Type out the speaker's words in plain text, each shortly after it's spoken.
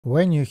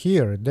When you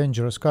hear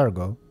dangerous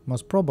cargo,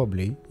 most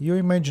probably you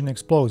imagine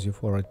explosive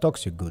or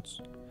toxic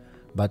goods.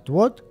 But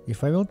what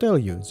if I will tell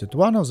you that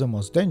one of the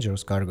most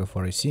dangerous cargo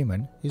for a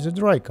seaman is a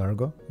dry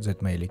cargo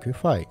that may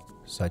liquefy,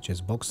 such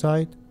as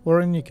bauxite or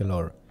a nickel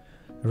ore,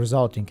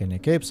 resulting in a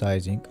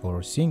capsizing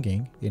or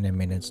sinking in a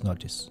minute's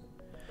notice.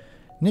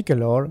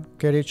 Nickel ore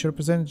carriage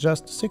represents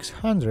just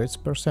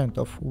 0.06%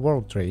 of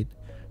world trade,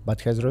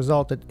 but has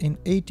resulted in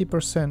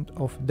 80%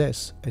 of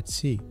deaths at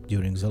sea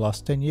during the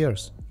last 10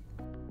 years.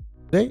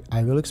 Today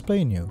I will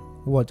explain you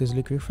what is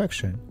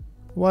liquefaction,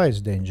 why it's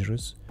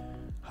dangerous,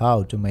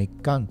 how to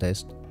make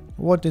contest,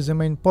 what is the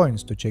main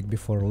points to check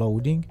before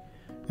loading,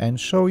 and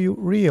show you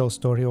real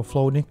story of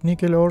loading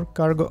nickel ore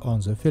cargo on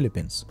the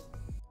Philippines.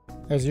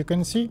 As you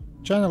can see,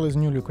 channel is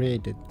newly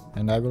created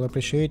and I will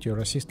appreciate your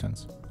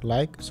assistance.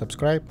 Like,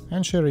 subscribe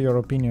and share your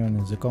opinion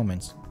in the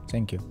comments.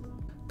 Thank you.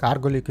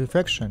 Cargo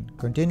liquefaction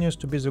continues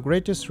to be the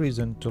greatest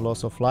reason to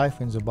loss of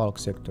life in the bulk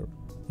sector.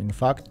 In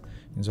fact,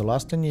 in the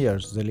last 10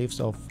 years, the lives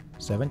of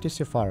 70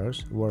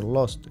 seafarers were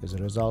lost as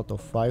a result of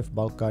 5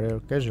 bulk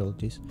carrier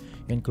casualties,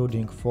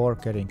 including 4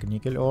 carrying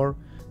nickel ore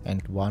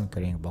and 1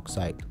 carrying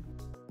bauxite.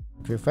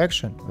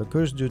 Liquefaction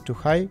occurs due to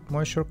high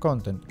moisture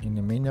content in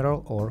the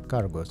mineral ore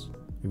cargoes,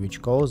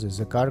 which causes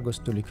the cargoes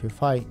to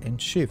liquefy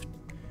and shift,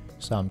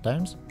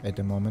 sometimes at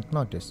a moment's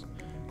notice,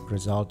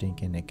 resulting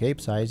in a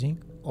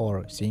capsizing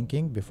or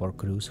sinking before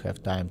crews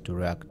have time to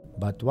react.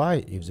 But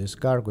why, if this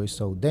cargo is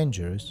so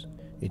dangerous,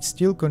 it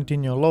still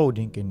continue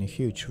loading in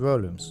huge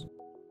volumes?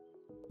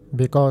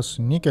 Because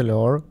nickel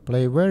ore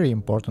play a very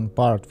important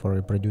part for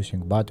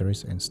reproducing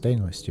batteries and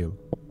stainless steel.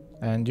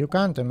 And you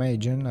can't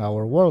imagine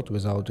our world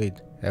without it,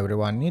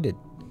 everyone need it.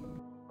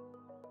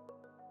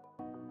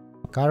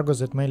 Cargoes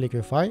that may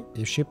liquefy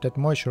if shipped at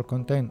moisture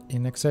content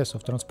in excess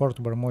of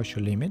transportable moisture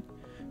limit,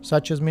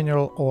 such as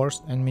mineral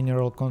ores and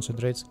mineral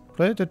concentrates,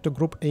 related to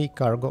Group A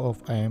cargo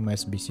of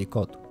IMSBC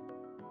code.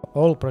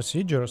 All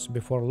procedures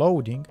before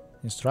loading,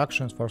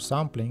 instructions for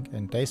sampling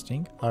and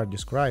testing are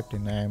described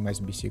in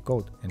IMSBC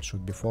code and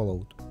should be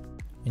followed.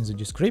 In the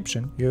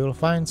description you will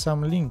find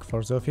some link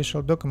for the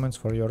official documents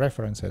for your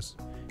references.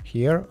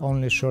 Here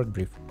only short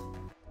brief.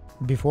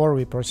 Before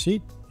we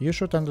proceed, you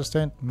should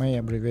understand main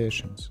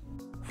abbreviations.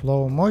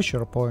 Flow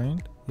moisture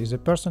point is a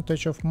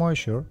percentage of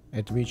moisture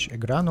at which a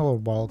granular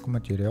bulk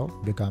material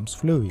becomes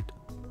fluid.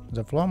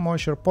 The flow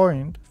moisture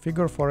point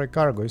figure for a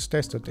cargo is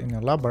tested in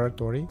a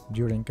laboratory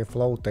during a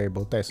flow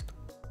table test.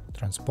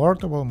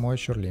 Transportable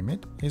moisture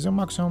limit is a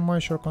maximum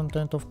moisture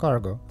content of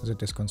cargo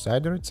that is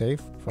considered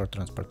safe for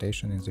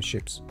transportation in the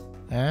ships,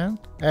 and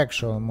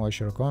actual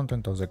moisture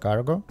content of the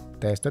cargo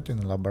tested in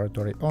a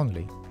laboratory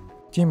only.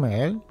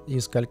 TML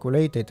is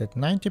calculated at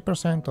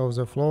 90% of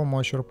the flow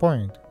moisture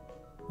point,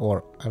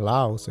 or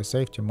allows a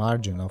safety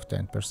margin of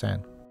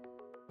 10%.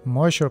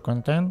 Moisture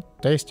content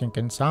testing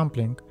and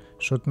sampling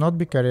should not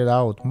be carried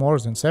out more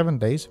than 7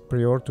 days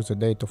prior to the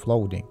date of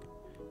loading.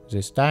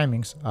 These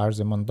timings are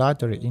the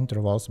mandatory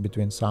intervals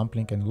between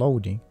sampling and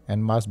loading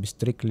and must be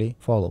strictly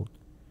followed.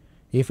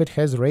 If it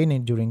has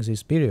rained during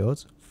these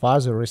periods,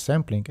 further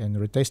resampling and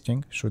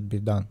retesting should be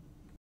done.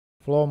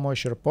 Flow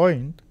moisture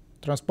point,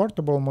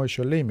 transportable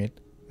moisture limit,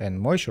 and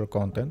moisture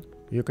content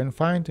you can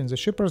find in the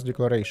shipper's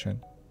declaration,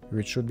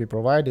 which should be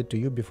provided to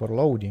you before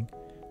loading,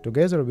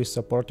 together with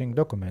supporting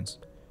documents,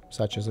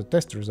 such as a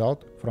test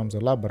result from the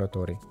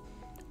laboratory.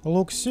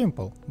 Looks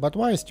simple, but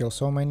why still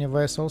so many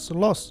vessels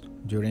lost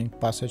during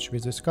passage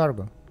with this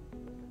cargo?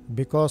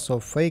 Because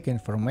of fake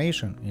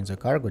information in the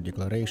cargo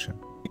declaration.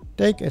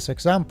 Take as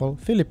example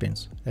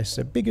Philippines, as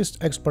the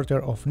biggest exporter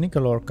of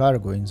nickel ore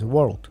cargo in the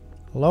world.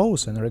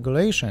 Laws and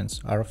regulations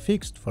are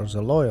fixed for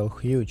the loyal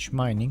huge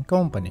mining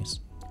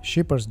companies.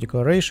 Shipper's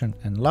declaration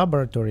and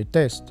laboratory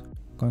test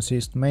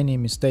consist many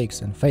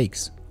mistakes and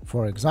fakes.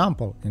 For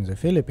example, in the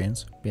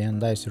Philippines,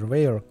 P&I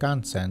surveyor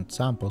can't send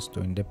samples to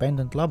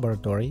independent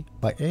laboratory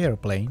by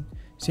airplane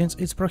since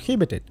it's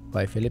prohibited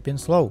by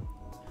Philippines law.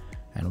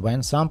 And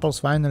when samples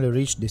finally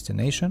reach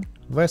destination,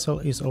 vessel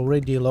is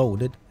already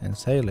loaded and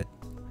sailed.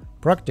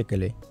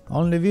 Practically,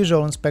 only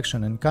visual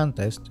inspection and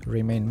contest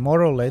remain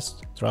more or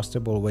less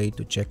trustable way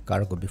to check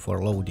cargo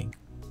before loading.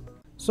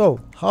 So,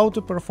 how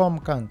to perform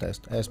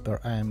contest as per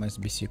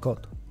IMSBC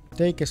code?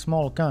 Take a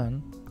small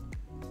can,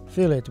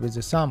 fill it with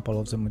a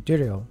sample of the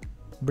material,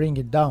 bring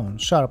it down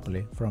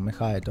sharply from a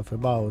height of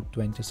about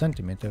 20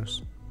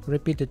 cm,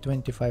 repeat it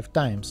 25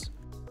 times.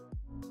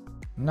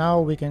 Now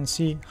we can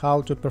see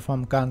how to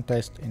perform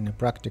contest in a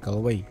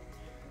practical way.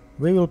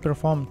 We will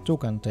perform 2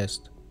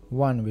 contests,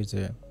 one with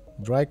a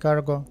dry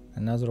cargo,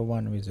 another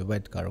one with a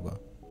wet cargo.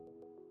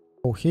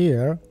 So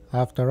here,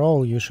 after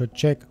all, you should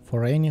check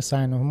for any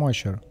sign of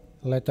moisture.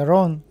 Later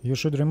on, you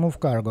should remove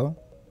cargo,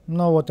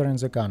 no water in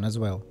the can as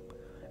well.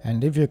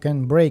 And if you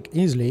can brake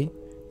easily,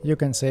 you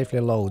can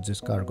safely load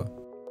this cargo.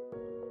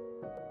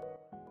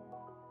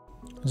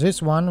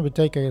 This one we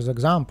take as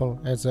example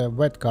as a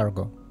wet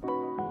cargo.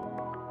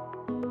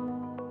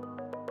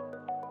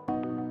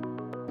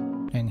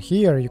 And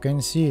here you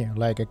can see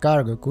like a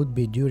cargo could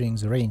be during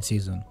the rain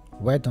season.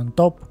 Wet on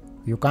top,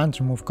 you can't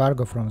remove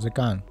cargo from the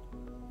can.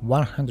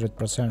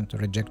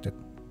 100% rejected.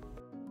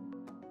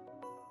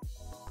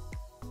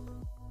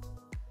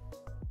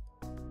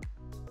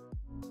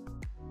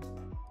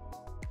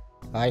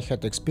 I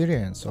had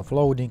experience of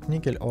loading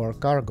nickel ore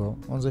cargo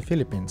on the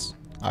Philippines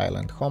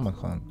island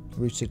Homonhon,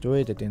 which is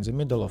situated in the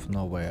middle of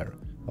nowhere,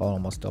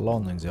 almost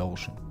alone in the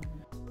ocean.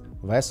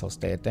 Vessel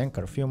stayed at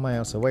anchor a few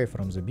miles away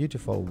from the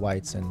beautiful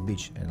white sand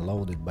beach and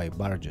loaded by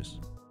barges.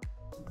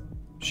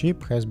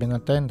 Ship has been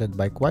attended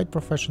by quite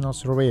professional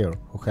surveyor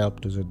who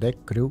helped to the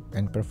deck crew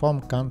and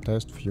performed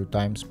contest few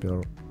times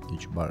per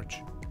each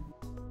barge.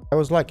 I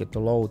was lucky to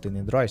load in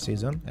the dry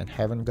season and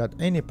haven't got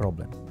any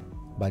problem.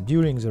 But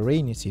during the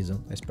rainy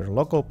season, as per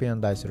local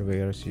P&I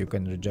surveyors, you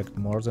can reject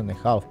more than a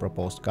half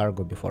proposed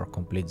cargo before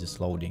complete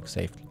this loading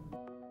safely.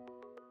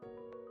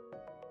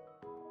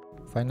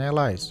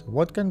 Finalize.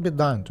 What can be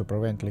done to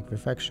prevent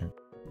liquefaction?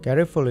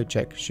 Carefully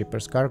check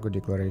shipper's cargo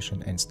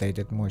declaration and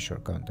stated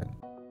moisture content.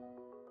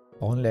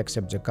 Only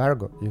accept the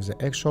cargo if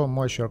the actual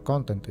moisture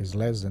content is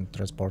less than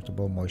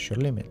transportable moisture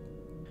limit.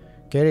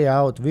 Carry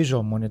out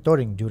visual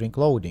monitoring during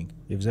loading.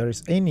 If there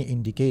is any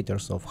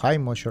indicators of high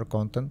moisture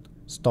content,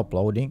 stop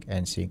loading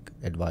and seek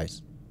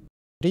advice.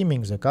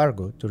 Trimming the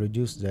cargo to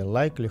reduce the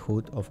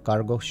likelihood of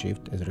cargo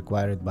shift as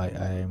required by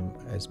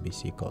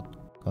IMSBC code.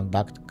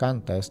 Conduct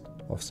contest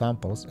of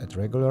samples at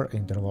regular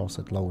intervals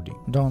at loading.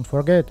 Don't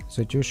forget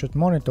that you should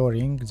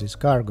monitoring this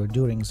cargo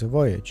during the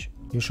voyage.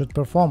 You should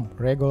perform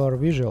regular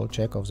visual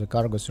check of the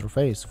cargo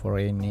surface for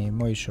any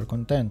moisture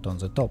content on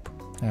the top.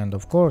 And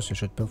of course you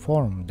should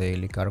perform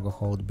daily cargo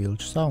hold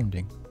bilge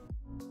sounding.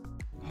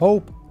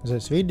 Hope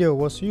this video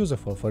was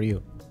useful for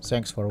you.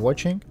 Thanks for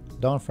watching,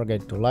 don't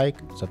forget to like,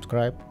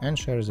 subscribe and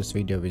share this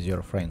video with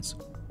your friends.